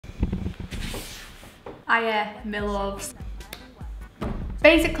Hiya, my loves.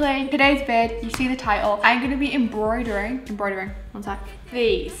 Basically, today's vid, you see the title, I'm going to be embroidering, one sec,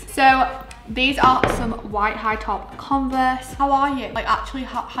 these. So, these are some white high top converse. How are you? Like, actually,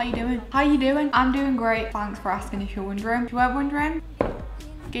 how you doing? How you doing? I'm doing great. Thanks for asking if you're wondering. If you weren't wondering,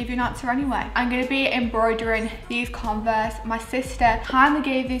 gave you an answer anyway. I'm going to be embroidering these converse. My sister kindly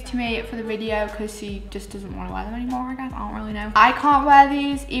gave these to me for the video because she just doesn't want to wear them anymore, I guess. I don't really know. I can't wear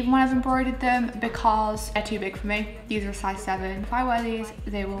these even when I've embroidered them because they're too big for me. These are a size 7. If I wear these,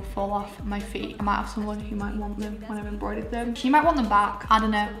 they will fall off my feet. I might have someone who might want them when I've embroidered them. She might want them back. I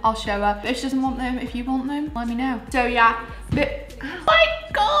don't know. I'll show her. But if she doesn't want them, if you want them, let me know. So yeah, but oh my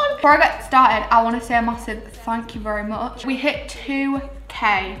god. Before I get started, I want to say a massive thank you very much. We hit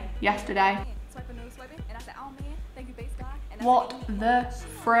 2K yesterday. What the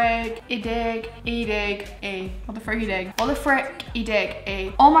frig What the frick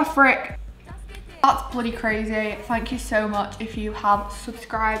Oh my frick. That's bloody crazy. Thank you so much if you have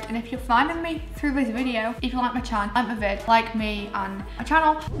subscribed, and if you're finding me through this video, if you like my channel, like my vid, like me and my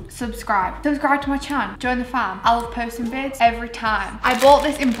channel, subscribe to my channel, join the fam. I love posting vids every time. I bought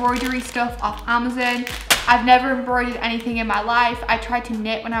this embroidery stuff off Amazon. I've never embroidered anything in my life. I tried to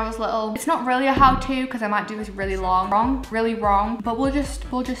knit when I was little. It's not really a how-to because I might do this really wrong, but we'll just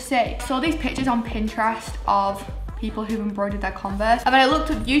see. Saw these pictures on Pinterest of people who've embroidered their converse, and then I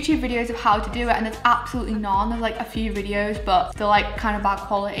looked up YouTube videos of how to do it, and there's absolutely none. There's like a few videos, but they're like kind of bad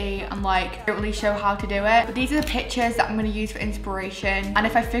quality and like don't really show how to do it. But these are the pictures that I'm going to use for inspiration, and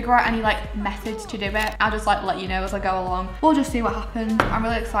if I figure out any like methods to do it, I'll just like let you know as I go along. We'll just see what happens. I'm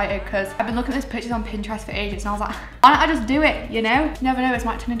really excited because I've been looking at these pictures on Pinterest for ages, and I was like, why don't I just do it, you know? You never know, it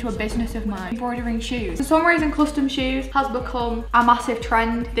might turn into a business of mine. Embroidering shoes. For some reason, custom shoes has become a massive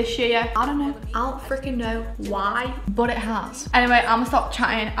trend this year. I don't know. I don't freaking know why, but it has. Anyway, I'm gonna stop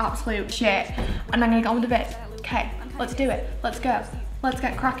chatting absolute shit and I'm gonna get on with the bit. Okay, let's do it. Let's go. Let's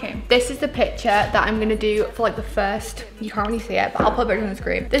get cracking. This is the picture that I'm gonna do for like the first, you can't really see it, but I'll put a picture on the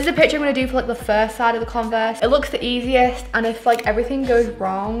screen. This is the picture I'm gonna do for like the first side of the converse. It looks the easiest, and if like everything goes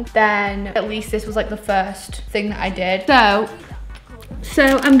wrong, then at least this was like the first thing that I did.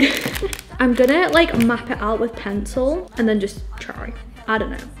 So I'm gonna like map it out with pencil and then just try. I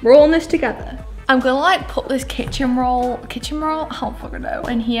don't know. We're all in this together. I'm gonna like put this kitchen roll, I don't fucking know,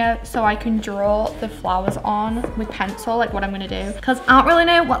 in here so I can draw the flowers on with pencil, like what I'm gonna do. Because I don't really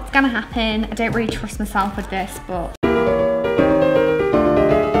know what's gonna happen. I don't really trust myself with this, but.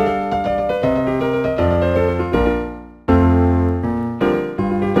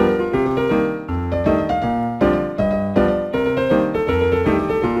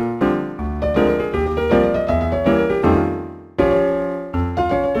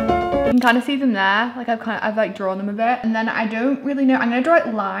 Kind of see them there, like I've like drawn them a bit, and then I don't really know, I'm gonna draw like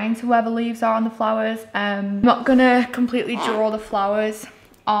lines where the leaves are on the flowers. I'm not gonna completely draw the flowers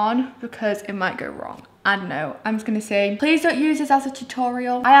on because it might go wrong. I don't know, I'm just gonna say please don't use this as a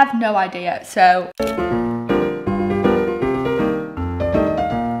tutorial. I have no idea, so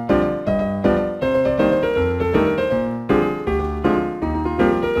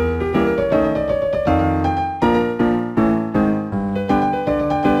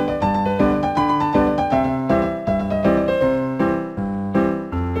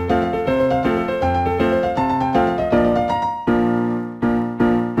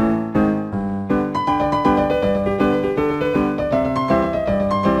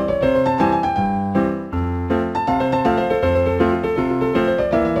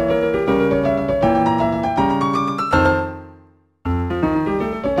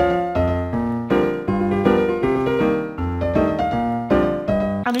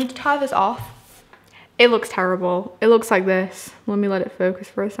I need to tie this off. It looks terrible. It looks like this. Let me let it focus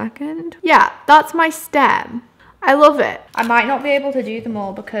for a second. Yeah, that's my stem. I love it. I might not be able to do them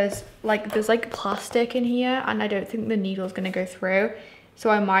all because like there's like plastic in here and I don't think the needle's gonna go through. So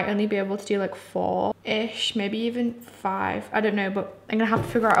I might only be able to do like 4-ish, maybe even 5. I don't know, but I'm gonna have to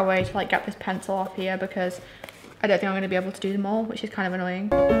figure out a way to like get this pencil off here because I don't think I'm gonna be able to do them all, which is kind of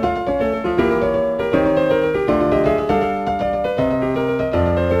annoying.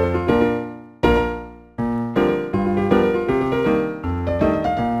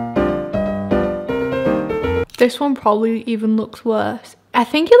 This one probably even looks worse. I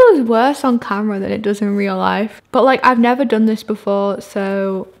think it looks worse on camera than it does in real life. But like I've never done this before,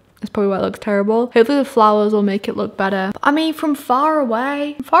 so that's probably why it looks terrible. Hopefully the flowers will make it look better. But, I mean, from far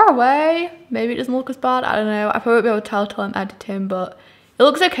away, maybe it doesn't look as bad. I don't know. I probably won't be able to tell till I'm editing, but it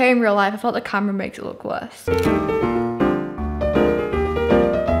looks okay in real life. I thought the camera makes it look worse.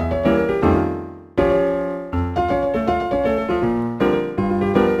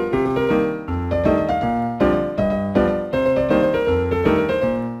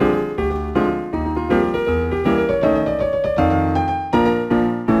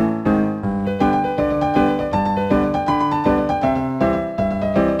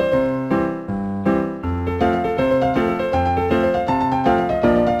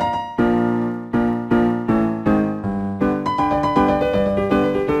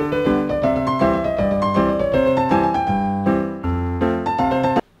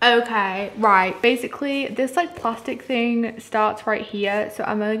 Okay, right. Basically, this like plastic thing starts right here. So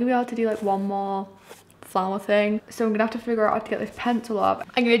I'm only gonna be able to do like one more flower thing. So I'm gonna have to figure out how to get this pencil up.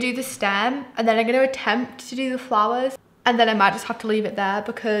 I'm gonna do the stem and then I'm gonna attempt to do the flowers. And then I might just have to leave it there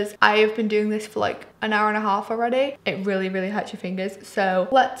because I have been doing this for like an hour and a half already. It really, really hurts your fingers. So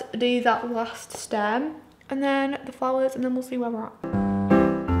let's do that last stem and then the flowers and then we'll see where we're at.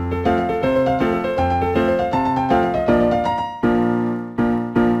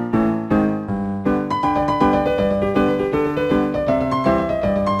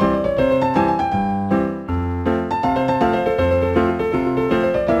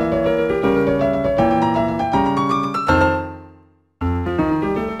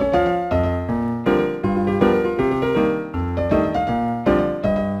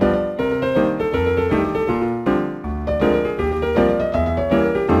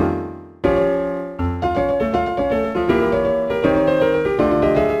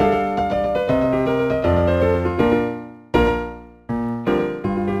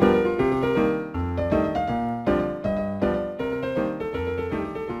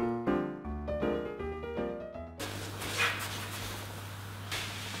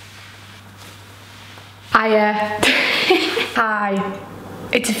 Hi.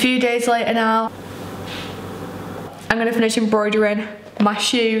 It's a few days later now. I'm gonna finish embroidering my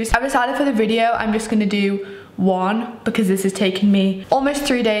shoes. I've decided for the video I'm just gonna do one because this is taking me almost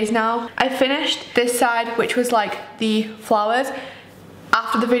 3 days now. I finished this side, which was like the flowers.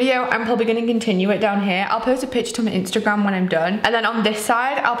 After the video, I'm probably gonna continue it down here. I'll post a picture to my Instagram when I'm done. And then on this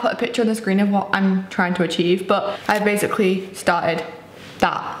side, I'll put a picture on the screen of what I'm trying to achieve. But I've basically started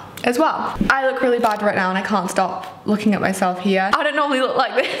that as well. I look really bad right now and I can't stop looking at myself here. I don't normally look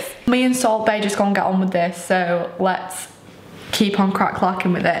like this. Me and Salt Bae just gonna get on with this, so let's keep on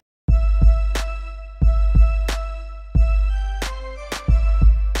crack-clacking with it.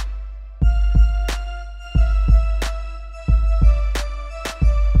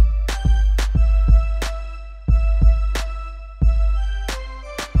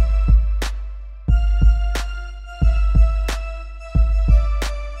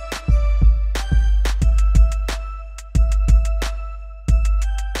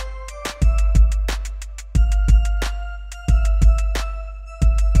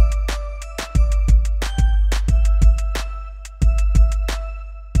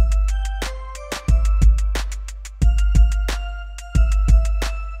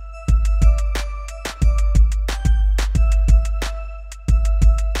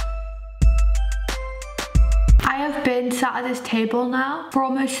 Been sat at this table now for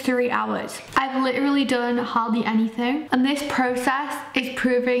almost 3 hours. I've literally done hardly anything, and this process is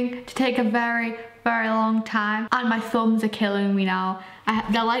proving to take a very, very long time, and my thumbs are killing me now.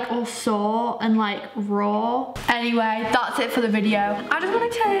 They're like all sore and like raw. Anyway, that's it for the video. I just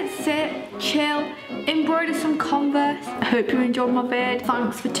wanted to sit, chill, embroider some Converse. I hope you enjoyed my vid.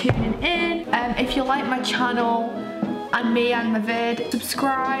 Thanks for tuning in. If you like my channel and me and my vid,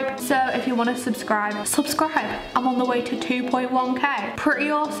 subscribe. So if you want to subscribe. I'm on the way to 2.1k. Pretty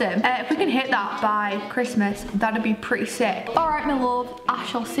awesome. If we can hit that by Christmas, that'd be pretty sick. Alright my love, I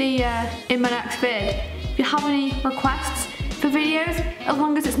shall see you in my next vid. If you have any requests for videos, as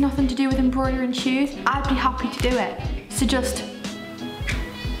long as it's nothing to do with embroidering shoes, I'd be happy to do it. So just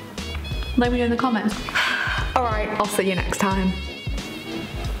let me know in the comments. Alright, I'll see you next time.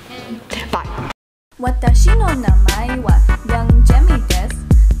 Bye. 私の名前はヤンジェミです。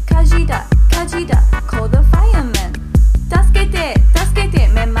カジだカジだコードファ